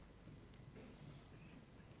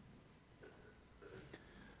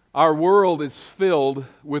Our world is filled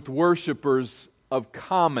with worshipers of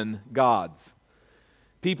common gods.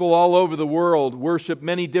 People all over the world worship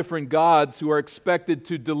many different gods who are expected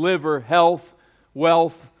to deliver health,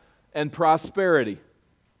 wealth, and prosperity.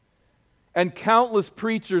 And countless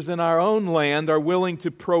preachers in our own land are willing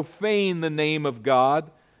to profane the name of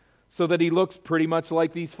God so that He looks pretty much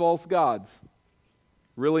like these false gods.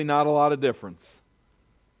 Really not a lot of difference.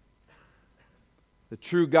 The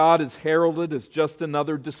true God is heralded as just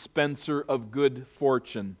another dispenser of good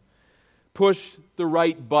fortune. Push the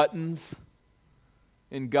right buttons,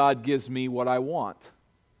 and God gives me what I want.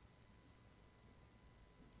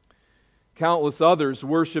 Countless others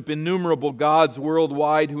worship innumerable gods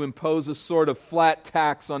worldwide who impose a sort of flat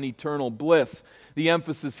tax on eternal bliss. The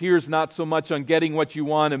emphasis here is not so much on getting what you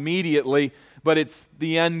want immediately, but it's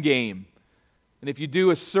the end game. And if you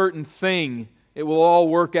do a certain thing, it will all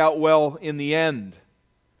work out well in the end.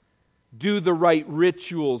 Do the right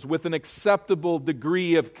rituals with an acceptable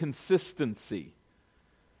degree of consistency,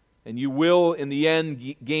 and you will, in the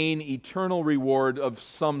end, gain eternal reward of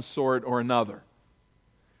some sort or another.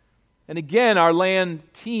 And again, our land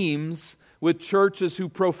teems with churches who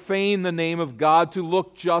profane the name of God to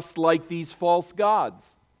look just like these false gods.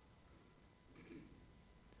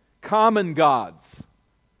 Common gods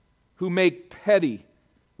who make petty,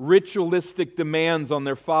 ritualistic demands on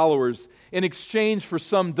their followers in exchange for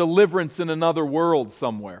some deliverance in another world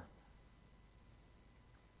somewhere.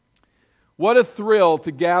 What a thrill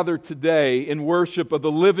to gather today in worship of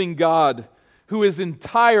the living God who is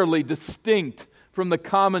entirely distinct from the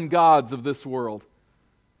common gods of this world.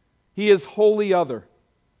 He is wholly other.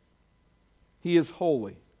 He is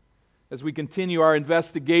holy. As we continue our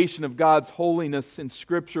investigation of God's holiness in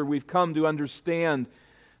Scripture, we've come to understand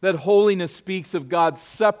that holiness speaks of God's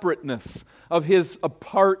separateness, of His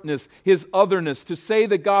apartness, His otherness. To say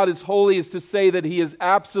that God is holy is to say that He is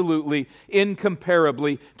absolutely,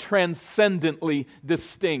 incomparably, transcendently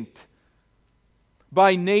distinct.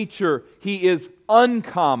 By nature, He is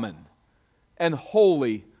uncommon and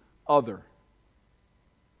wholly other.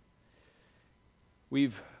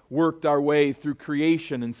 We've worked our way through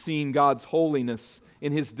creation and seen God's holiness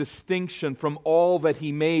in His distinction from all that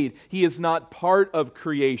He made. He is not part of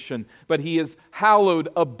creation, but He is hallowed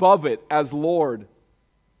above it as Lord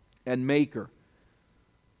and Maker.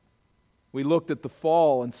 We looked at the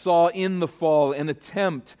fall and saw in the fall an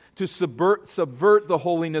attempt to subvert the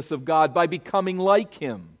holiness of God by becoming like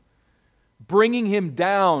Him, bringing Him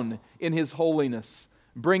down in His holiness,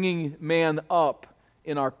 bringing man up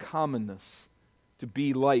in our commonness to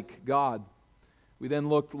be like God. We then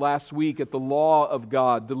looked last week at the law of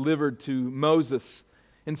God delivered to Moses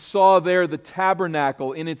and saw there the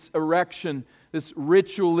tabernacle in its erection, this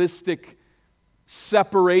ritualistic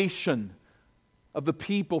separation of the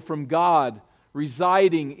people from God,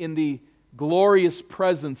 residing in the glorious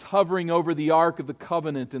presence, hovering over the Ark of the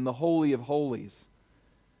Covenant in the Holy of Holies,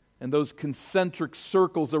 and those concentric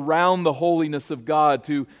circles around the holiness of God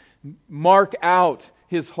to mark out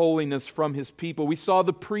His holiness from His people. We saw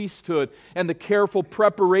the priesthood and the careful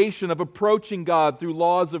preparation of approaching God through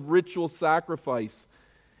laws of ritual sacrifice.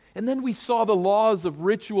 And then we saw the laws of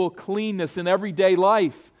ritual cleanness in everyday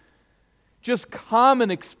life. Just common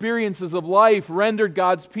experiences of life rendered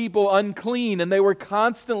God's people unclean, and they were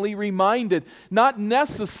constantly reminded, not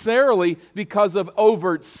necessarily because of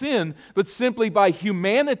overt sin, but simply by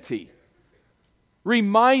humanity,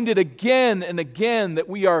 reminded again and again that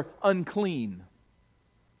we are unclean.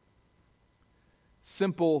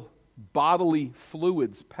 Simple bodily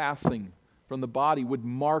fluids passing from the body would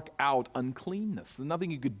mark out uncleanness. There's nothing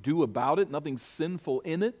you could do about it, nothing sinful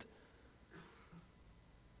in it.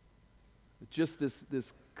 Just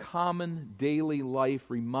this common daily life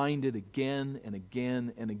reminded again and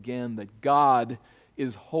again and again that God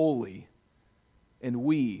is holy and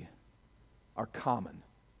we are common.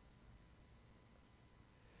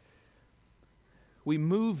 We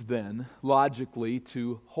move then, logically,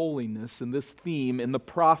 to holiness and this theme in the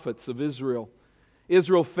prophets of Israel.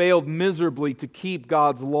 Israel failed miserably to keep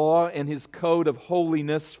God's law and His code of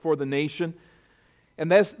holiness for the nation.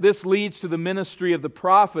 And this leads to the ministry of the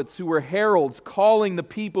prophets, who were heralds calling the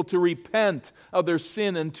people to repent of their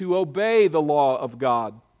sin and to obey the law of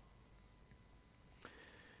God.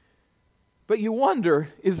 But you wonder,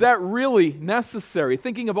 is that really necessary?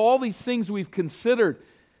 Thinking of all these things we've considered,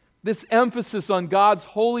 this emphasis on God's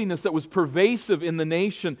holiness that was pervasive in the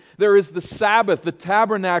nation. There is the Sabbath, the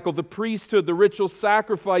tabernacle, the priesthood, the ritual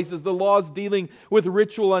sacrifices, the laws dealing with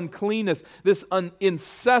ritual uncleanness. This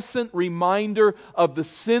incessant reminder of the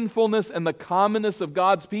sinfulness and the commonness of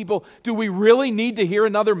God's people. Do we really need to hear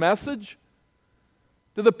another message?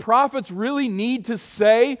 Do the prophets really need to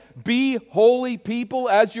say, "Be holy people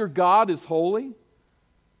as your God is holy"?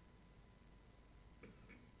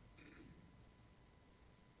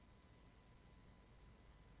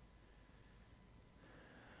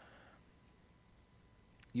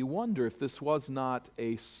 You wonder if this was not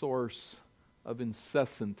a source of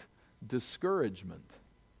incessant discouragement.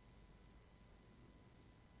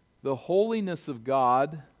 The holiness of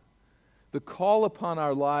God, the call upon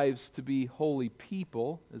our lives to be holy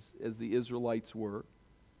people, as the Israelites were,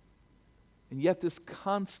 and yet this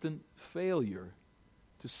constant failure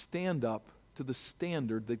to stand up to the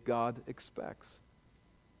standard that God expects.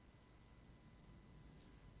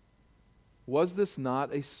 Was this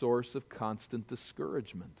not a source of constant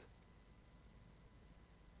discouragement?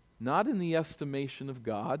 Not in the estimation of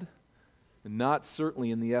God, and not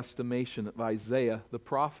certainly in the estimation of Isaiah the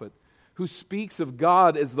prophet, who speaks of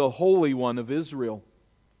God as the Holy One of Israel.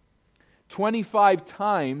 25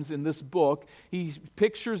 times in this book, he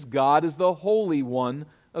pictures God as the Holy One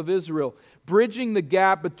of Israel. Bridging the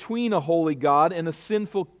gap between a holy God and a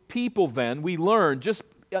sinful people, then, we learn, just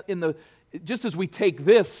as we take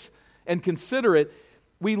this and consider it,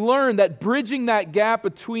 we learn that bridging that gap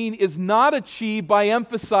between is not achieved by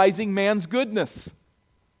emphasizing man's goodness.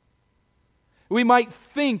 We might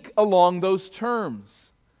think along those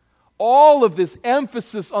terms. All of this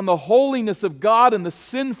emphasis on the holiness of God and the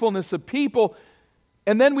sinfulness of people,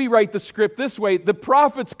 and then we write the script this way: the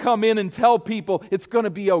prophets come in and tell people it's going to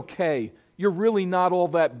be okay. You're really not all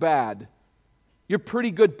that bad. You're pretty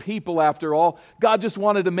good people after all. God just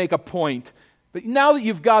wanted to make a point. But now that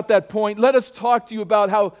you've got that point, let us talk to you about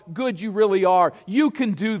how good you really are. You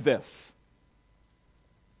can do this.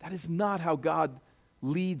 That is not how God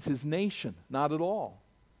leads His nation. Not at all.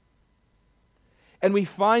 And we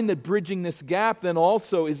find that bridging this gap then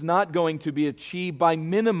also is not going to be achieved by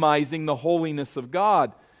minimizing the holiness of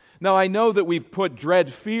God. Now, I know that we've put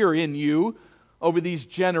dread fear in you over these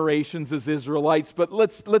generations as Israelites, but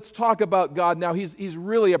let's talk about God now. He's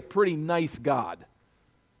really a pretty nice God.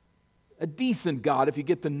 A decent God if you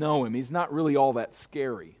get to know Him. He's not really all that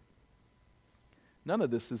scary. None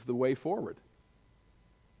of this is the way forward.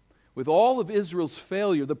 With all of Israel's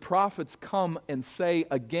failure, the prophets come and say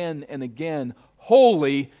again and again,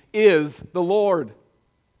 "Holy is the Lord."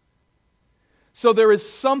 So there is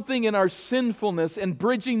something in our sinfulness and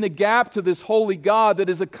bridging the gap to this holy God that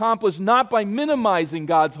is accomplished not by minimizing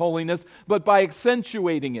God's holiness, but by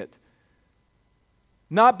accentuating it.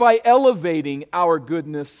 Not by elevating our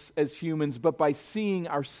goodness as humans, but by seeing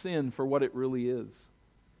our sin for what it really is.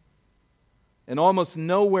 And almost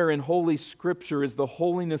nowhere in Holy Scripture is the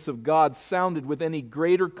holiness of God sounded with any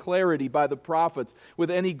greater clarity by the prophets,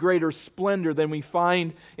 with any greater splendor than we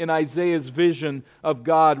find in Isaiah's vision of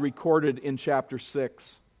God recorded in chapter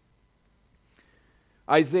 6.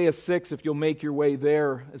 Isaiah 6, if you'll make your way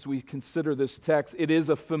there as we consider this text, it is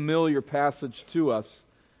a familiar passage to us.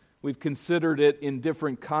 We've considered it in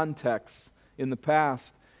different contexts in the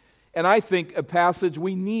past. And I think a passage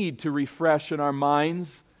we need to refresh in our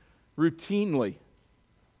minds routinely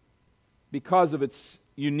because of its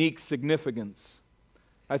unique significance.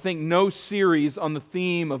 I think no series on the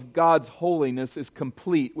theme of God's holiness is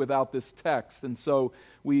complete without this text, and so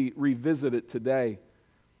we revisit it today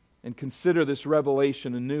and consider this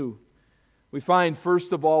revelation anew. We find,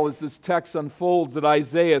 first of all, as this text unfolds, that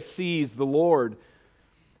Isaiah sees the Lord.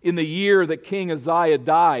 In the year that King Uzziah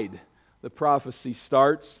died, the prophecy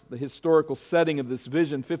starts, the historical setting of this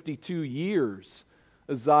vision, 52 years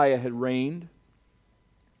Uzziah had reigned,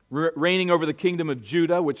 reigning over the kingdom of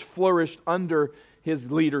Judah, which flourished under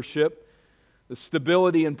his leadership. The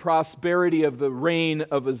stability and prosperity of the reign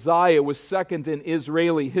of Uzziah was second in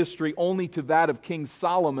Israeli history only to that of King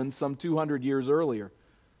Solomon some 200 years earlier.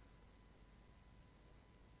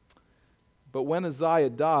 But when Uzziah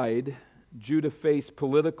died, Judah faced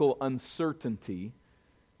political uncertainty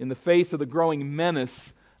in the face of the growing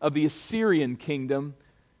menace of the Assyrian kingdom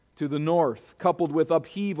to the north. Coupled with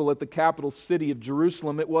upheaval at the capital city of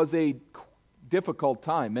Jerusalem, it was a difficult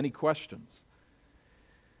time, many questions.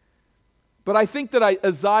 But I think that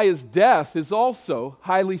Uzziah's death is also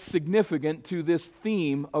highly significant to this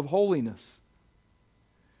theme of holiness.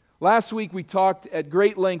 Last week we talked at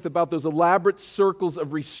great length about those elaborate circles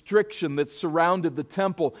of restriction that surrounded the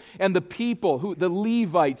temple and the people, the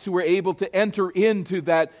Levites, who were able to enter into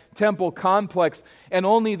that temple complex, and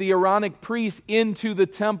only the Aaronic priests into the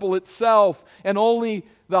temple itself, and only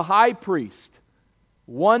the high priest,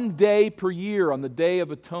 one day per year on the Day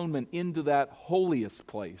of Atonement, into that holiest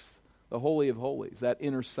place, the Holy of Holies, that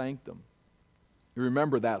inner sanctum. You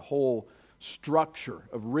remember that whole structure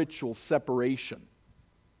of ritual separation.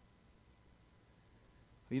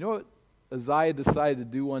 You know what Uzziah decided to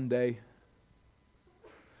do one day?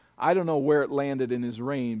 I don't know where it landed in his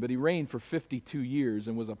reign, but he reigned for 52 years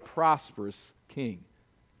and was a prosperous king.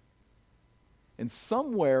 And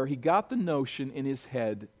somewhere he got the notion in his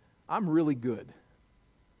head, I'm really good.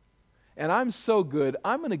 And I'm so good,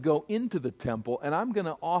 I'm going to go into the temple and I'm going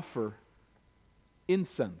to offer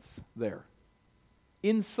incense there,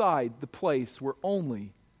 inside the place where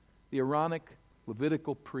only the Aaronic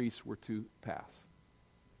Levitical priests were to pass.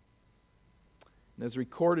 And as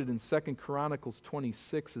recorded in 2 Chronicles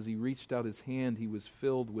 26, as he reached out his hand, he was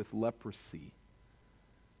filled with leprosy.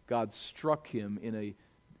 God struck him in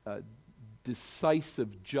a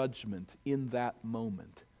decisive judgment in that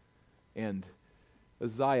moment. And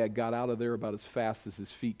Uzziah got out of there about as fast as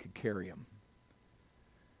his feet could carry him.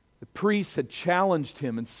 The priests had challenged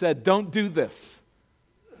him and said, don't do this.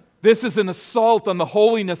 This is an assault on the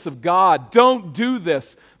holiness of God. Don't do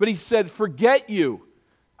this. But he said, forget you.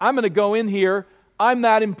 I'm going to go in here. I'm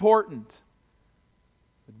that important.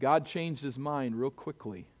 But God changed his mind real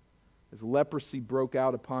quickly as leprosy broke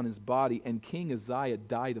out upon his body, and King Uzziah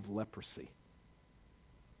died of leprosy.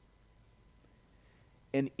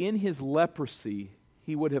 And in his leprosy,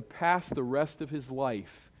 he would have passed the rest of his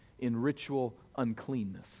life in ritual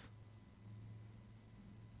uncleanness.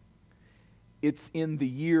 It's in the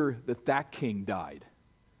year that king died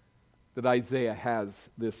that Isaiah has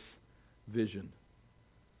this vision.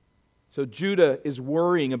 So Judah is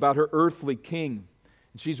worrying about her earthly king.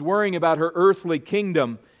 She's worrying about her earthly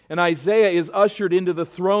kingdom. And Isaiah is ushered into the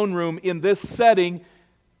throne room in this setting,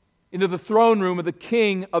 into the throne room of the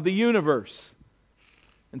King of the universe.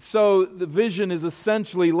 And so the vision is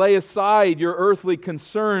essentially, lay aside your earthly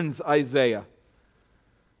concerns, Isaiah.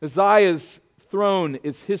 Uzziah's throne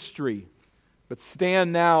is history, but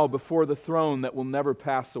stand now before the throne that will never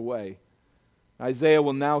pass away. Isaiah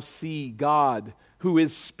will now see God, who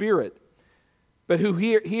is Spirit, but who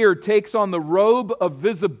here takes on the robe of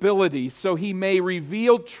visibility so he may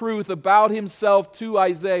reveal truth about himself to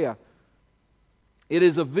Isaiah. It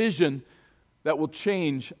is a vision that will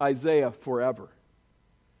change Isaiah forever.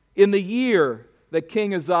 In the year that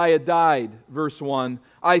King Uzziah died, verse 1,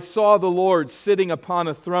 I saw the Lord sitting upon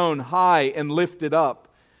a throne high and lifted up,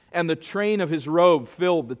 and the train of his robe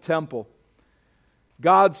filled the temple.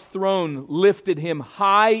 God's throne lifted him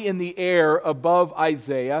high in the air above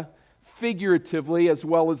Isaiah, figuratively as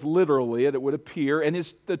well as literally, it would appear, and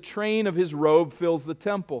the train of his robe fills the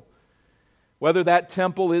temple. Whether that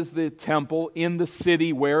temple is the temple in the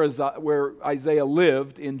city where Isaiah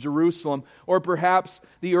lived in Jerusalem, or perhaps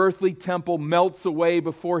the earthly temple melts away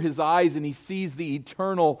before his eyes and he sees the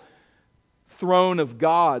eternal throne of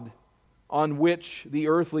God on which the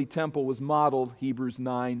earthly temple was modeled, Hebrews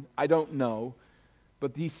 9. I don't know.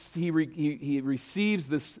 But he receives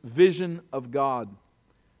this vision of God.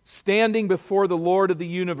 Standing before the Lord of the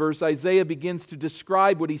universe, Isaiah begins to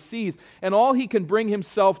describe what he sees. And all he can bring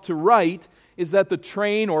himself to write is that the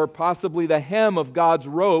train or possibly the hem of God's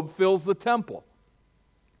robe fills the temple.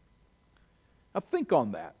 Now think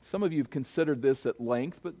on that. Some of you have considered this at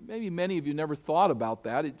length, but maybe many of you never thought about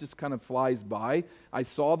that. It just kind of flies by. I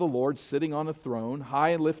saw the Lord sitting on a throne, high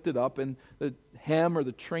and lifted up, and the hem or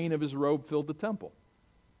the train of his robe filled the temple.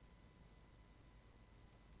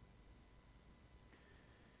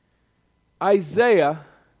 Isaiah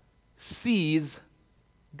sees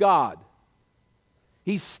God.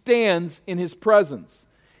 He stands in His presence.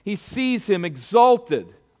 He sees Him exalted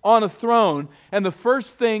on a throne, and the first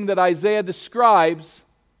thing that Isaiah describes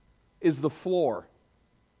is the floor.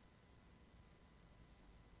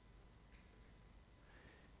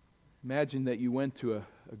 Imagine that you went to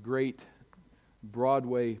a great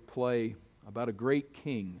Broadway play about a great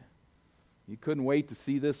king. You couldn't wait to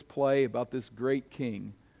see this play about this great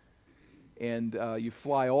king. And you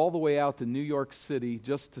fly all the way out to New York City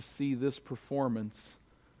just to see this performance.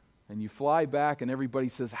 And you fly back and everybody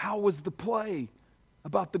says, how was the play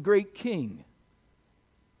about the great king?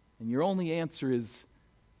 And your only answer is,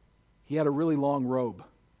 he had a really long robe.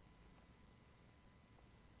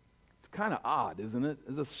 It's kind of odd, isn't it?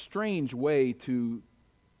 It's a strange way to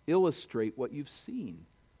illustrate what you've seen.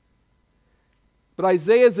 But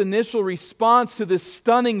Isaiah's initial response to this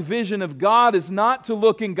stunning vision of God is not to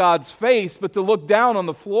look in God's face, but to look down on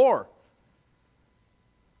the floor.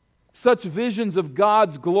 Such visions of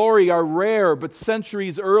God's glory are rare, but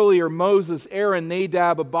centuries earlier, Moses, Aaron,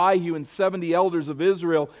 Nadab, Abihu, and 70 elders of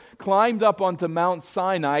Israel climbed up onto Mount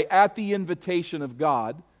Sinai at the invitation of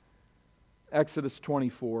God, Exodus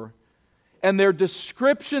 24. And their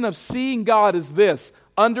description of seeing God is this: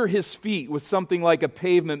 under His feet was something like a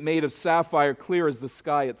pavement made of sapphire, clear as the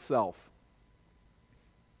sky itself.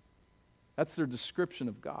 That's their description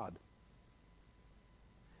of God.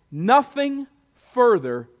 Nothing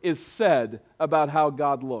further is said about how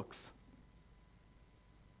God looks.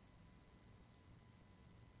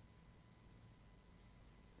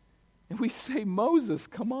 And we say, Moses,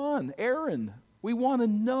 come on, Aaron, we want to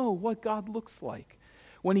know what God looks like.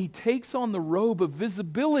 When He takes on the robe of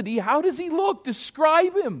visibility, how does He look?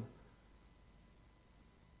 Describe Him.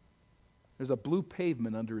 There's a blue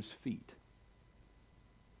pavement under His feet.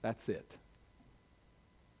 That's it.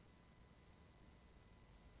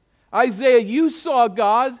 Isaiah, you saw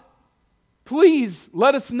God. Please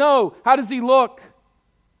let us know. How does He look?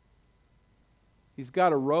 He's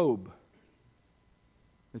got a robe.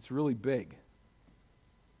 It's really big.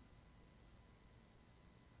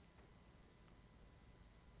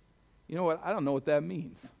 You know what? I don't know what that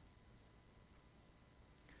means.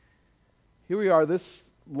 Here we are, this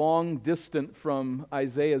long distant from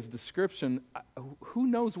Isaiah's description. Who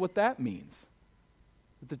knows what that means?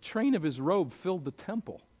 That the train of His robe filled the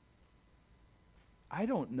temple. I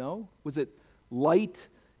don't know. Was it light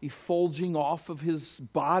effulging off of His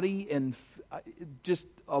body and just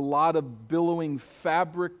a lot of billowing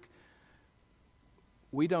fabric?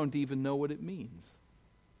 We don't even know what it means,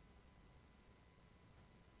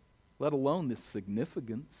 let alone the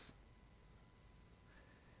significance.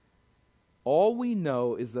 All we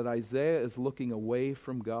know is that Isaiah is looking away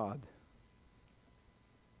from God.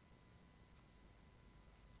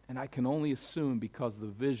 And I can only assume because the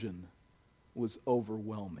vision was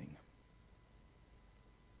overwhelming.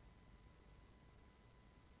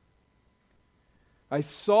 I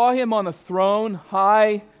saw Him on a throne,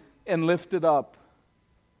 high and lifted up.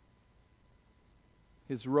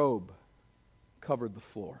 His robe covered the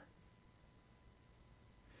floor.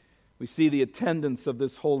 We see the attendance of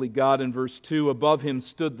this holy God in verse 2. Above Him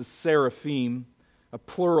stood the seraphim, a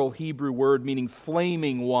plural Hebrew word meaning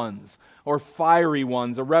flaming ones or fiery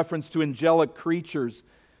ones, a reference to angelic creatures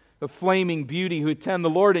of flaming beauty who attend the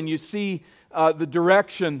Lord. And you see the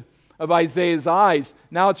direction of Isaiah's eyes.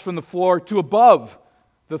 Now it's from the floor to above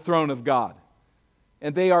the throne of God.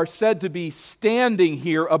 And they are said to be standing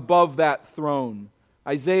here above that throne.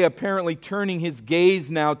 Isaiah apparently turning his gaze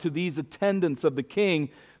now to these attendants of the king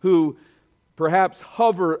who perhaps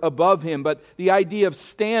hover above him. But the idea of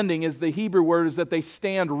standing is the Hebrew word is that they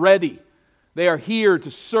stand ready. They are here to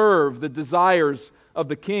serve the desires of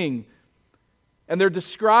the king. And they're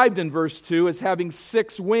described in verse 2 as having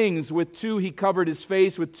 6 wings. With 2 He covered His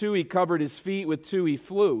face, with 2 He covered His feet, with 2 He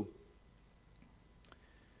flew.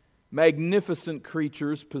 Magnificent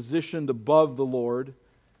creatures positioned above the Lord,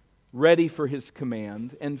 ready for His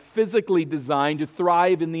command, and physically designed to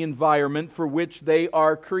thrive in the environment for which they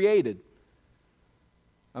are created.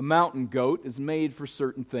 A mountain goat is made for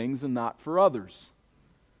certain things and not for others.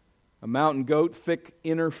 A mountain goat, thick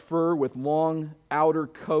inner fur with long outer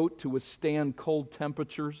coat to withstand cold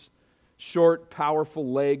temperatures, short,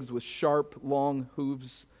 powerful legs with sharp, long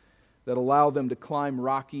hooves that allow them to climb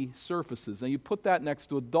rocky surfaces. Now you put that next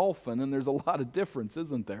to a dolphin and there's a lot of difference,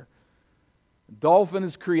 isn't there? A dolphin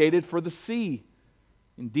is created for the sea,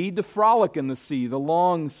 indeed to frolic in the sea. The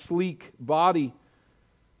long, sleek body,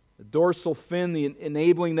 the dorsal fin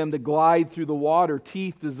enabling them to glide through the water,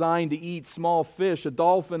 teeth designed to eat small fish. A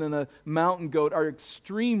dolphin and a mountain goat are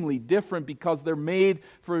extremely different because they're made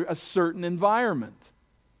for a certain environment.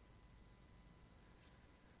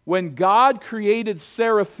 When God created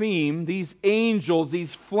seraphim, these angels,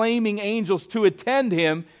 these flaming angels to attend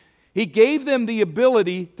Him, He gave them the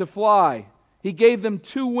ability to fly. He gave them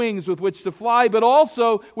 2 wings with which to fly, but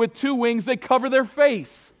also with 2 wings that cover their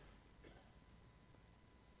face.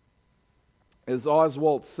 As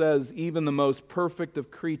Oswalt says, even the most perfect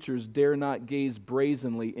of creatures dare not gaze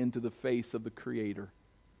brazenly into the face of the Creator.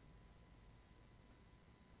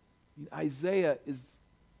 Isaiah is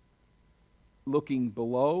looking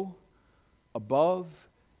below, above,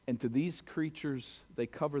 and to these creatures, they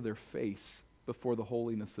cover their face before the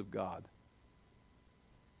holiness of God.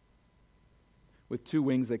 With 2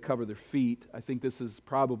 wings, they cover their feet. I think this is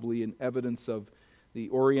probably an evidence of the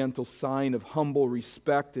Oriental sign of humble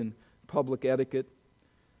respect and public etiquette.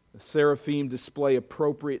 The seraphim display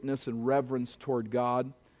appropriateness and reverence toward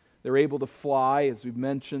God. They're able to fly, as we've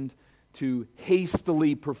mentioned, to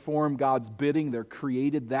hastily perform God's bidding. They're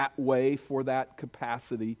created that way for that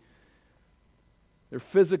capacity. Their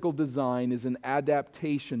physical design is an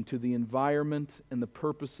adaptation to the environment and the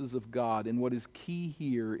purposes of God. And what is key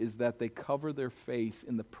here is that they cover their face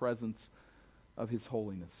in the presence of His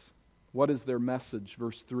holiness. What is their message?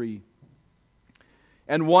 Verse 3.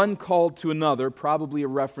 And one called to another, probably a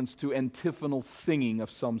reference to antiphonal singing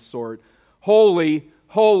of some sort. Holy,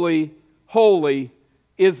 holy, holy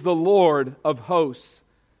is the Lord of hosts.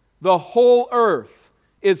 The whole earth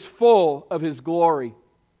is full of His glory.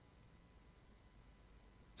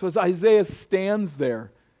 So as Isaiah stands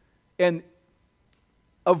there and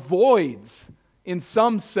avoids, in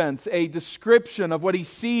some sense, a description of what he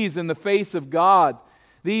sees in the face of God,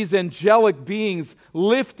 these angelic beings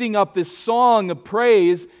lifting up this song of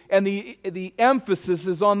praise, and the emphasis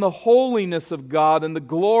is on the holiness of God and the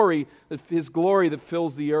glory, His glory that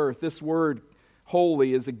fills the earth. This word,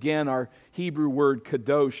 holy, is again our Hebrew word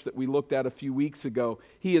kadosh that we looked at a few weeks ago.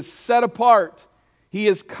 He is set apart. He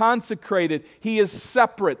is consecrated. He is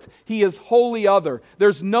separate. He is wholly other.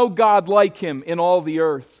 There's no God like Him in all the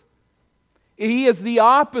earth. He is the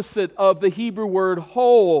opposite of the Hebrew word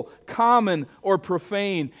whole, common, or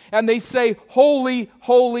profane. And they say, holy,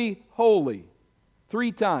 holy, holy,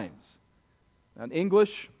 3 times. In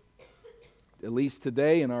English, at least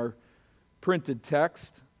today in our printed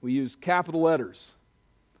text, we use capital letters.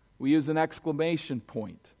 We use an exclamation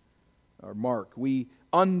point or mark. We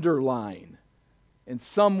underline, in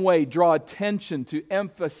some way draw attention to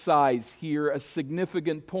emphasize here a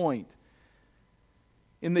significant point.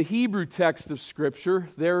 In the Hebrew text of Scripture,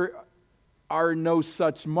 there are no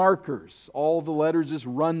such markers. All the letters just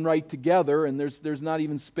run right together, and there's not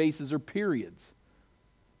even spaces or periods.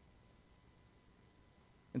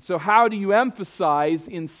 And so how do you emphasize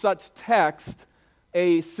in such text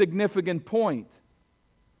a significant point?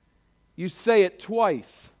 You say it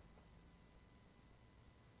twice.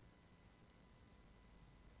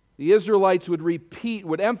 The Israelites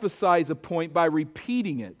would emphasize a point by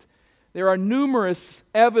repeating it. There are numerous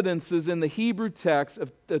evidences in the Hebrew text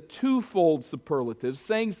of the twofold superlatives,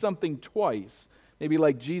 saying something twice. Maybe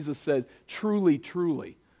like Jesus said, truly,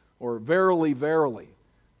 truly, or verily, verily.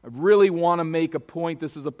 I really want to make a point.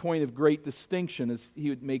 This is a point of great distinction, as he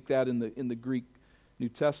would make that in the Greek New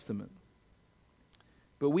Testament.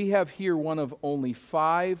 But we have here one of only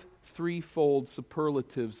 5 threefold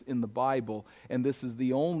superlatives in the Bible, and this is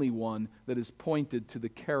the only one that is pointed to the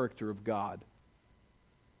character of God.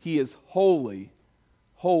 He is holy,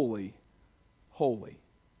 holy, holy.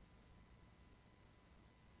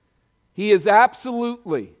 He is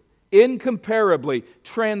absolutely, incomparably,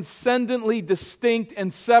 transcendently distinct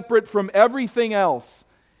and separate from everything else.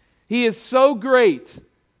 He is so great,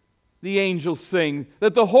 the angels sing,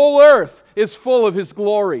 that the whole earth is full of His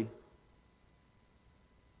glory.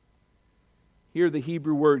 Here the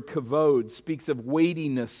Hebrew word kavod speaks of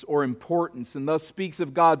weightiness or importance, and thus speaks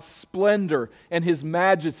of God's splendor and His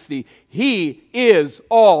majesty. He is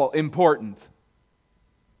all important.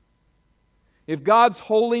 If God's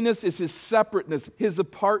holiness is His separateness, His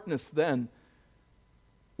apartness, then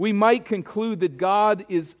we might conclude that God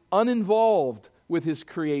is uninvolved with His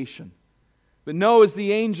creation. But no, as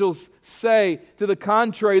the angels say, to the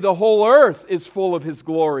contrary, the whole earth is full of His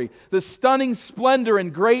glory. The stunning splendor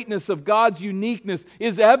and greatness of God's uniqueness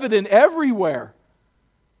is evident everywhere,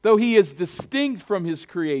 though He is distinct from His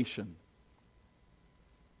creation.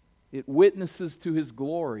 It witnesses to His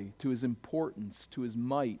glory, to His importance, to His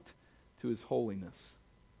might, to His holiness.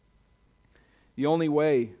 The only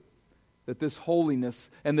way that this holiness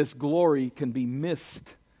and this glory can be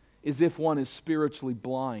missed is if one is spiritually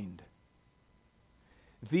blind.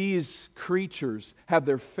 These creatures have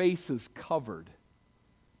their faces covered,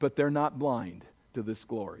 but they're not blind to this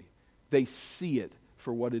glory. They see it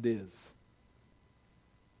for what it is.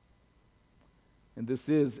 And this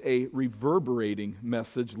is a reverberating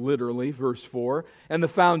message, literally, verse 4. And the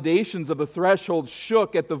foundations of the threshold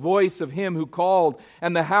shook at the voice of Him who called,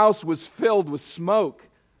 and the house was filled with smoke.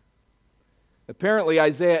 Apparently,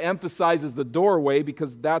 Isaiah emphasizes the doorway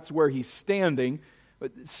because that's where he's standing.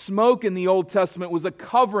 But smoke in the Old Testament was a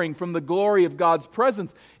covering from the glory of God's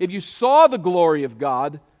presence. If you saw the glory of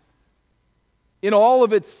God in all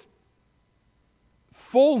of its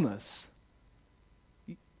fullness,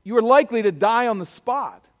 you were likely to die on the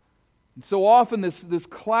spot. And so often this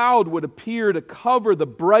cloud would appear to cover the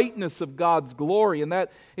brightness of God's glory, and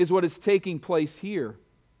that is what is taking place here.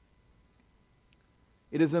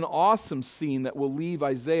 It is an awesome scene that will leave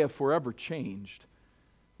Isaiah forever changed.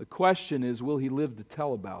 The question is, will he live to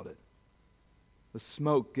tell about it? The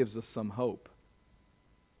smoke gives us some hope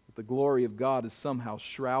that the glory of God is somehow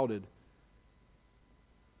shrouded.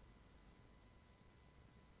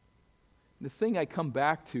 The thing I come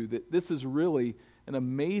back to, that this is really an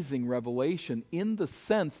amazing revelation in the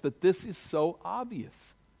sense that this is so obvious.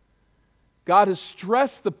 God has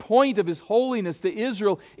stressed the point of His holiness to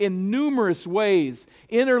Israel in numerous ways,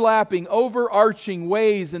 interlapping, overarching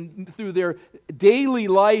ways, and through their daily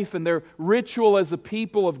life and their ritual as a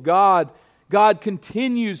people of God, God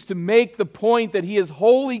continues to make the point that He is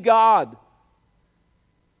holy God.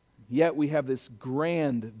 Yet we have this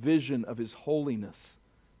grand vision of His holiness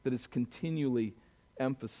that is continually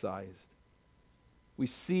emphasized. We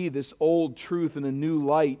see this old truth in a new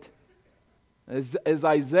light. As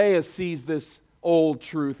Isaiah sees this old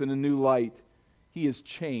truth in a new light, he is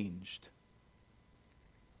changed.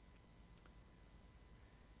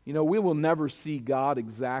 You know, we will never see God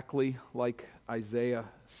exactly like Isaiah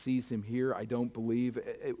sees Him here, I don't believe,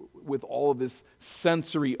 with all of this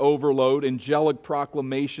sensory overload, angelic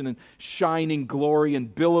proclamation, and shining glory,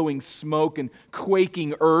 and billowing smoke, and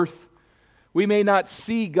quaking earth. We may not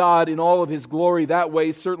see God in all of His glory that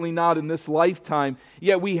way, certainly not in this lifetime,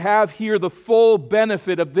 yet we have here the full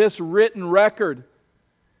benefit of this written record.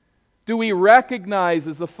 Do we recognize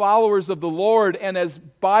as the followers of the Lord and as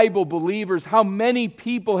Bible believers how many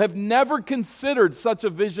people have never considered such a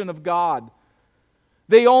vision of God?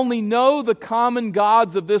 They only know the common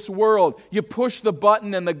gods of this world. You push the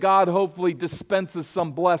button and the God hopefully dispenses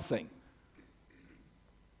some blessing.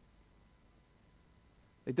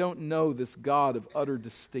 They don't know this God of utter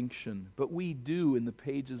distinction, but we do in the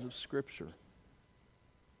pages of Scripture.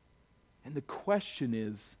 And the question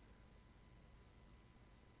is,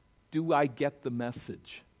 do I get the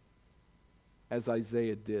message as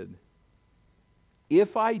Isaiah did?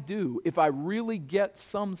 If I do, if I really get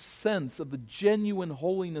some sense of the genuine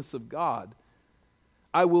holiness of God,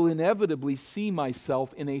 I will inevitably see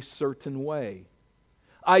myself in a certain way.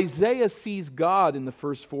 Isaiah sees God in the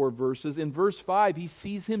first 4 verses. In verse 5, he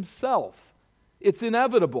sees himself. It's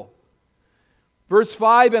inevitable. Verse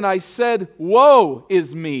 5, and I said, woe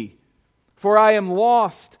is me, for I am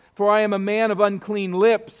lost. For I am a man of unclean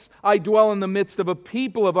lips. I dwell in the midst of a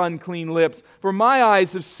people of unclean lips. For my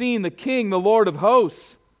eyes have seen the King, the Lord of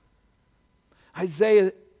hosts.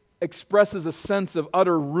 Isaiah expresses a sense of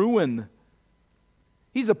utter ruin.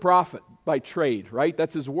 He's a prophet by trade, right?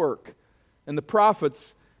 That's his work. And the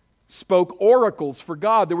prophets spoke oracles for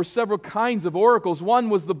God. There were several kinds of oracles. One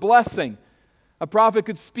was the blessing. A prophet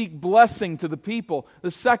could speak blessing to the people.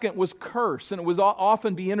 The second was curse, and it was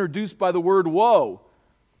often be introduced by the word woe.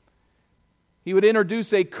 He would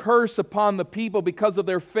introduce a curse upon the people because of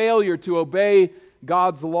their failure to obey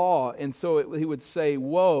God's law. And so he would say,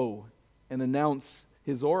 woe, and announce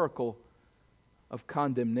his oracle of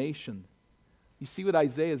condemnation. You see what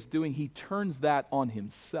Isaiah is doing? He turns that on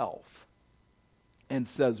himself and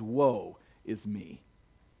says, woe is me.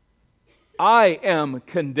 I am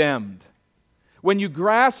condemned. When you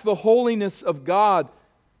grasp the holiness of God,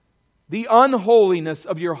 the unholiness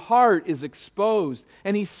of your heart is exposed.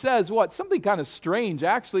 And he says, what? Something kind of strange,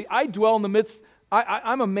 actually. I dwell in the midst,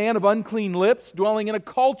 I'm a man of unclean lips, dwelling in a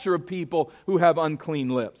culture of people who have unclean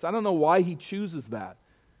lips. I don't know why he chooses that.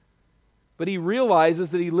 But he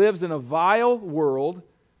realizes that he lives in a vile world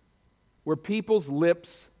where people's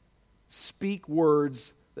lips speak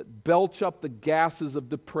words that belch up the gases of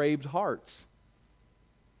depraved hearts.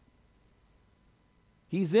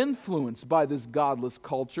 He's influenced by this godless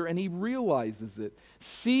culture, and he realizes it.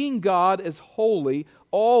 Seeing God as holy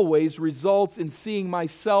always results in seeing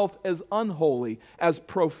myself as unholy, as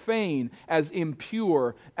profane, as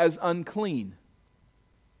impure, as unclean.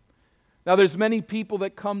 Now, there's many people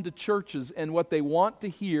that come to churches, and what they want to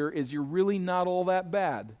hear is you're really not all that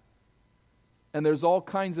bad. And there's all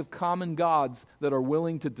kinds of common gods that are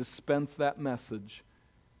willing to dispense that message.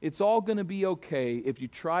 It's all going to be okay if you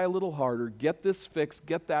try a little harder, get this fixed,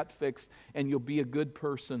 get that fixed, and you'll be a good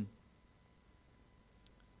person.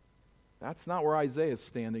 That's not where Isaiah is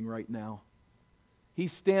standing right now.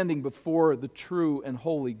 He's standing before the true and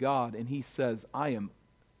holy God, and he says, I am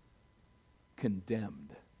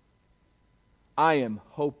condemned. I am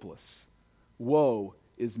hopeless. Woe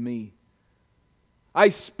is me. I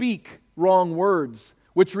speak wrong words,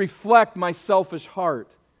 which reflect my selfish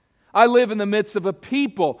heart. I live in the midst of a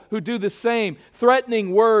people who do the same,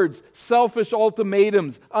 threatening words, selfish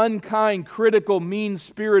ultimatums, unkind, critical,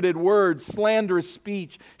 mean-spirited words, slanderous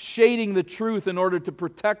speech, shading the truth in order to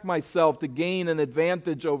protect myself to gain an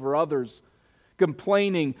advantage over others,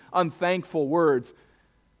 complaining, unthankful words.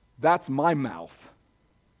 That's my mouth.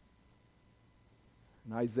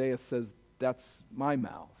 And Isaiah says, that's my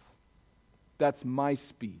mouth. That's my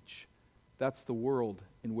speech. That's the world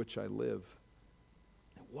in which I live.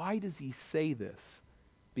 Why does he say this?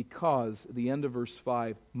 Because, at the end of verse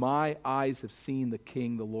 5, my eyes have seen the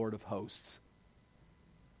King, the Lord of hosts.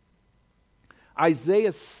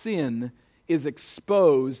 Isaiah's sin is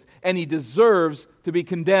exposed, and he deserves to be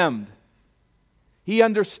condemned. He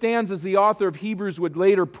understands, as the author of Hebrews would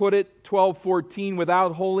later put it, 12:14,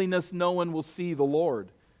 without holiness no one will see the Lord.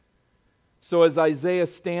 So as Isaiah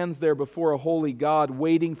stands there before a holy God,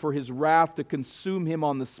 waiting for his wrath to consume him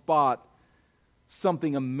on the spot,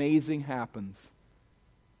 something amazing happens.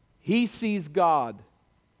 He sees God.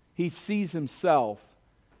 He sees himself.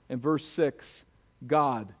 And verse 6,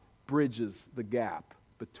 God bridges the gap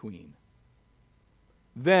between.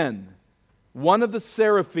 Then one of the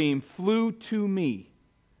seraphim flew to me,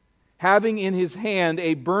 having in his hand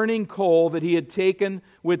a burning coal that he had taken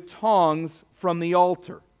with tongs from the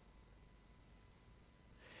altar.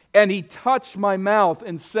 And he touched my mouth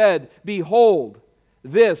and said, Behold,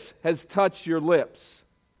 this has touched your lips.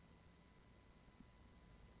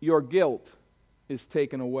 Your guilt is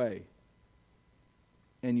taken away,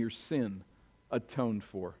 and your sin atoned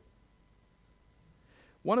for.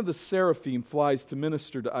 One of the seraphim flies to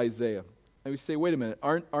minister to Isaiah. And we say, wait a minute,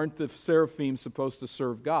 aren't the seraphim supposed to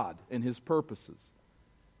serve God and His purposes?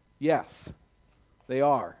 Yes, they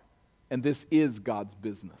are. And this is God's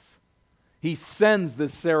business. He sends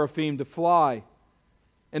this seraphim to fly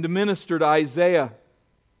and to minister to Isaiah.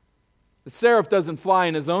 The seraph doesn't fly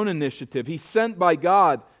in his own initiative. He's sent by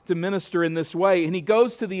God to minister in this way. And he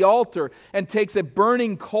goes to the altar and takes a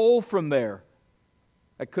burning coal from there.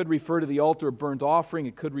 That could refer to the altar of burnt offering.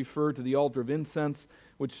 It could refer to the altar of incense,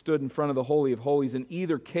 which stood in front of the Holy of Holies. In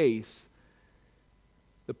either case,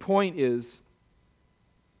 the point is,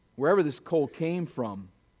 wherever this coal came from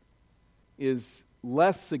is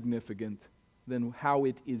less significant than how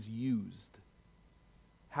it is used.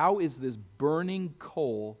 How is this burning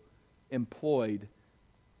coal employed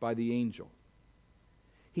by the angel?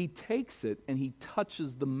 He takes it and he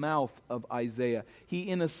touches the mouth of Isaiah. He,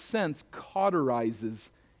 in a sense, cauterizes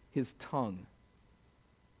his tongue.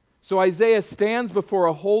 So Isaiah stands before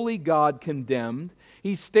a holy God condemned.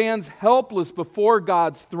 He stands helpless before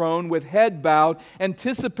God's throne with head bowed,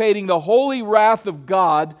 anticipating the holy wrath of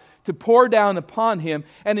God to pour down upon him.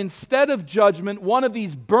 And instead of judgment, one of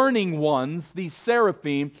these burning ones, these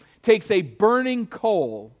seraphim, takes a burning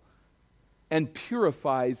coal and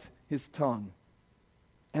purifies his tongue.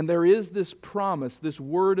 And there is this promise, this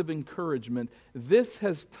word of encouragement. This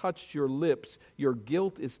has touched your lips. Your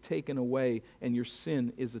guilt is taken away, and your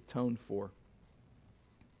sin is atoned for.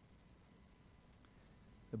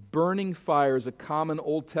 The burning fire is a common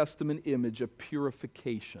Old Testament image of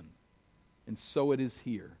purification. And so it is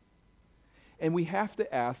here. And we have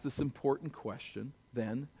to ask this important question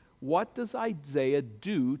then. What does Isaiah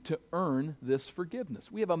do to earn this forgiveness?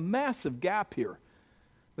 We have a massive gap here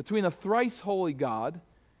between a thrice holy God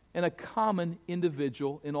and a common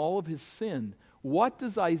individual in all of his sin. What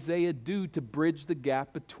does Isaiah do to bridge the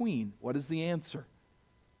gap between? What is the answer?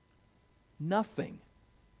 Nothing.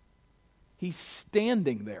 He's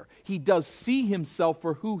standing there. He does see himself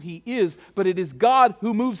for who he is, but it is God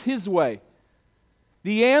who moves his way.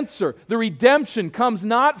 The answer, the redemption, comes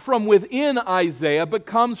not from within Isaiah, but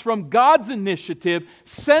comes from God's initiative,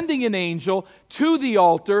 sending an angel to the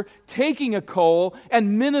altar, taking a coal,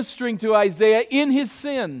 and ministering to Isaiah in his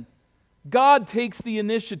sin. God takes the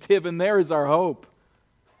initiative, and there is our hope.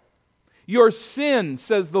 Your sin,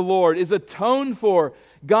 says the Lord, is atoned for.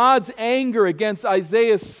 God's anger against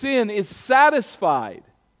Isaiah's sin is satisfied.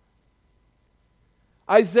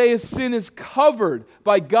 Isaiah's sin is covered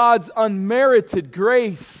by God's unmerited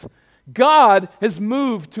grace. God has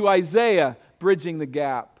moved to Isaiah, bridging the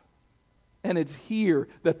gap. And it's here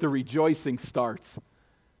that the rejoicing starts.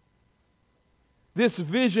 This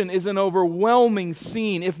vision is an overwhelming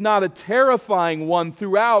scene, if not a terrifying one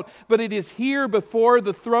throughout, but it is here before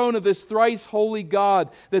the throne of this thrice holy God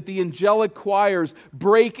that the angelic choirs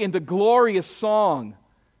break into glorious song.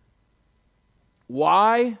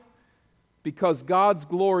 Why? Because God's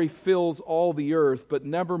glory fills all the earth, but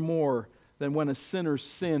never more than when a sinner's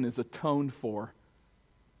sin is atoned for.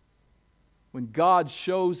 When God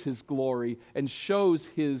shows His glory and shows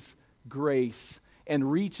His grace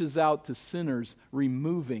and reaches out to sinners,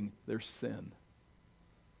 removing their sin.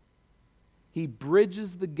 He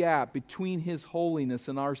bridges the gap between His holiness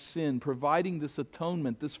and our sin, providing this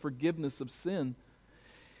atonement, this forgiveness of sin.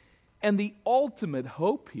 And the ultimate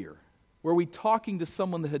hope here, were we talking to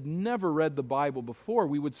someone that had never read the Bible before,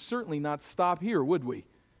 we would certainly not stop here, would we?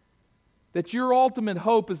 That your ultimate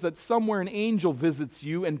hope is that somewhere an angel visits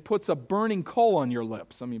you and puts a burning coal on your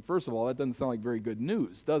lips. I mean, first of all, that doesn't sound like very good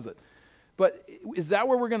news, does it? But is that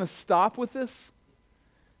where we're going to stop with this?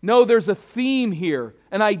 No, there's a theme here,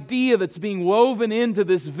 an idea that's being woven into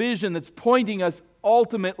this vision that's pointing us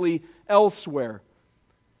ultimately elsewhere.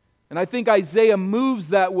 And I think Isaiah moves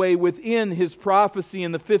that way within his prophecy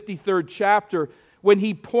in the 53rd chapter when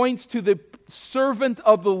he points to the servant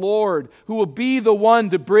of the Lord who will be the one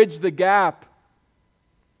to bridge the gap.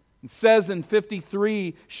 It says in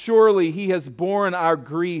 53, surely He has borne our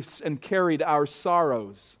griefs and carried our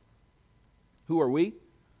sorrows. Who are we?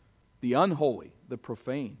 The unholy, the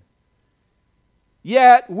profane.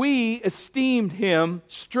 Yet we esteemed him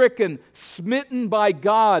stricken, smitten by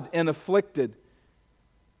God, and afflicted.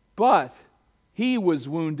 But he was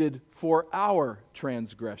wounded for our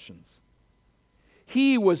transgressions.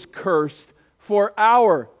 He was cursed for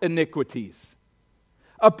our iniquities.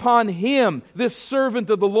 Upon him, this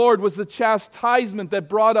servant of the Lord, was the chastisement that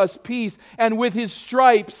brought us peace, and with his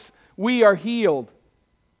stripes we are healed.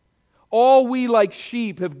 All we like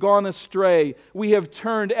sheep have gone astray. We have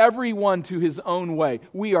turned everyone to his own way.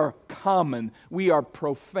 We are common. We are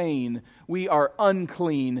profane. We are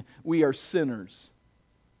unclean. We are sinners.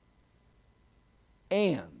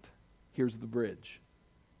 And, here's the bridge,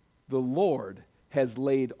 the Lord has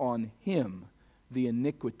laid on him the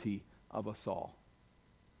iniquity of us all.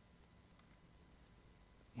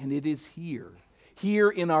 And it is here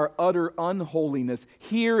in our utter unholiness,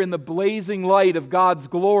 here in the blazing light of God's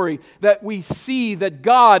glory, that we see that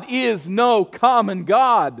God is no common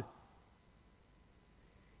God.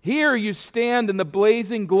 Here you stand in the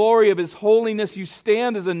blazing glory of His holiness. You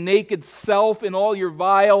stand as a naked self in all your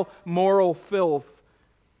vile moral filth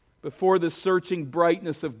before the searching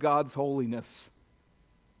brightness of God's holiness.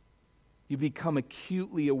 You become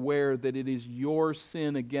acutely aware that it is your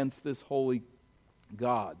sin against this holy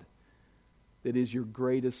God that is your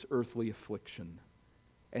greatest earthly affliction,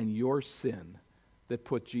 and your sin that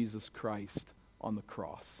put Jesus Christ on the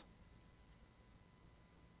cross.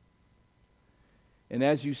 And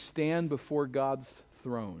as you stand before God's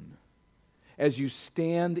throne, as you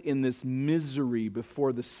stand in this misery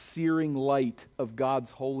before the searing light of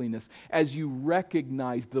God's holiness, as you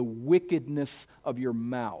recognize the wickedness of your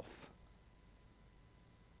mouth,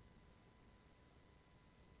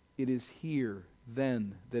 it is here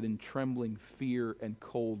then that in trembling fear and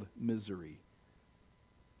cold misery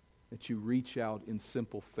that you reach out in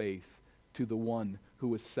simple faith to the one who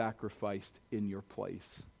was sacrificed in your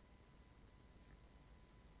place.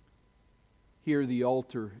 Here the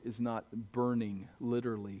altar is not burning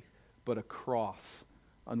literally, but a cross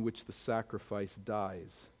on which the sacrifice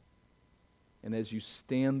dies. And as you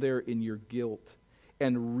stand there in your guilt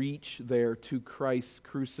and reach there to Christ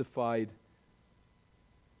crucified,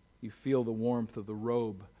 you feel the warmth of the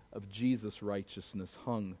robe of Jesus' righteousness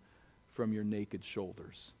hung from your naked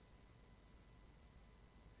shoulders.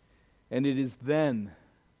 And it is then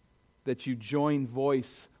that you join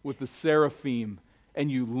voice with the seraphim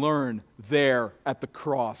and you learn there at the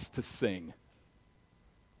cross to sing.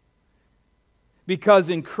 Because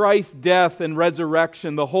in Christ's death and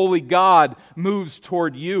resurrection, the holy God moves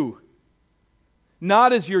toward you,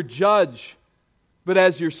 not as your judge, but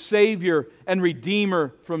as your Savior and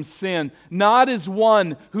Redeemer from sin. Not as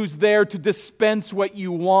one who's there to dispense what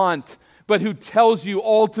you want, but who tells you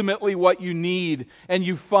ultimately what you need. And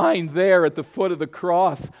you find there at the foot of the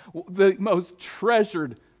cross the most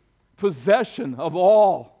treasured possession of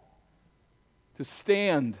all, to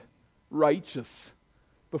stand righteous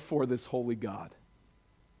before this holy God.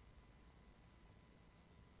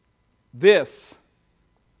 This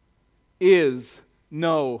is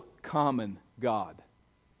no common God.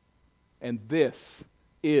 And this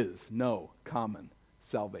is no common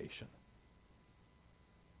salvation.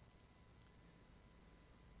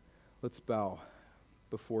 Let's bow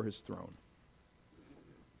before His throne.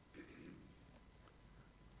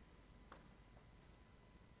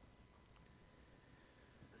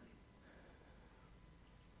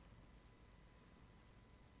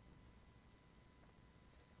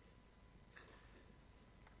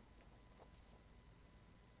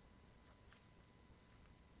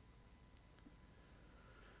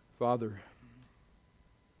 Father,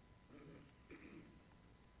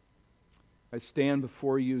 I stand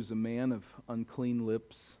before you as a man of unclean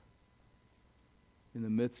lips, in the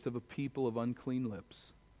midst of a people of unclean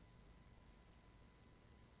lips.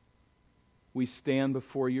 We stand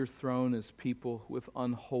before your throne as people with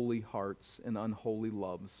unholy hearts and unholy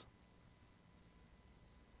loves.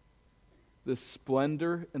 The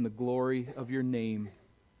splendor and the glory of your name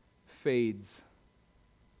fades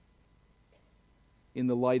in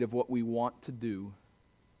the light of what we want to do,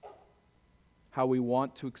 how we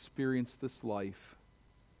want to experience this life,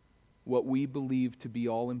 what we believe to be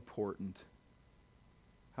all important,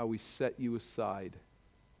 how we set you aside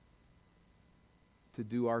to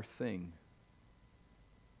do our thing,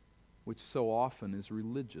 which so often is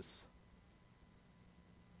religious.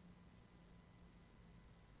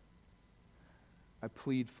 I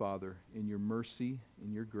plead, Father, in your mercy,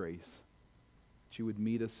 in your grace, that you would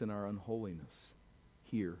meet us in our unholiness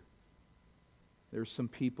here. There are some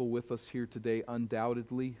people with us here today,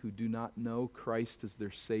 undoubtedly, who do not know Christ as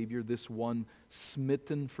their Savior, this one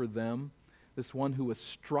smitten for them, this one who was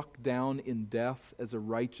struck down in death as a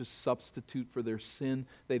righteous substitute for their sin.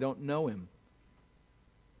 They don't know him.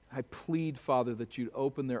 I plead, Father, that you'd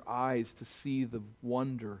open their eyes to see the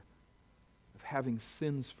wonder of having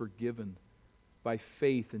sins forgiven by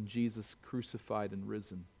faith in Jesus crucified and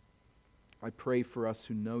risen. I pray for us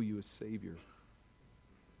who know you as Savior.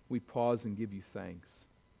 We pause and give you thanks.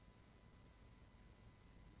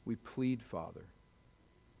 We plead, Father,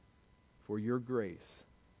 for your grace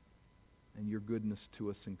and your goodness to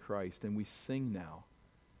us in Christ. And we sing now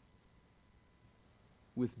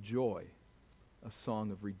with joy a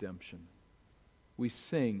song of redemption. We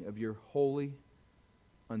sing of your holy,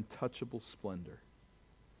 untouchable splendor.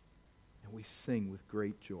 And we sing with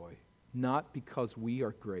great joy, not because we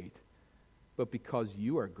are great, but because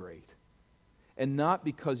you are great. And not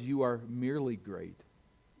because you are merely great,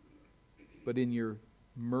 but in your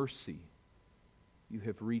mercy you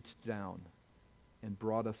have reached down and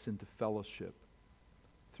brought us into fellowship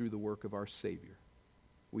through the work of our Savior.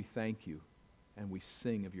 We thank you and we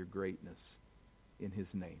sing of your greatness in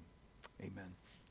his name. Amen.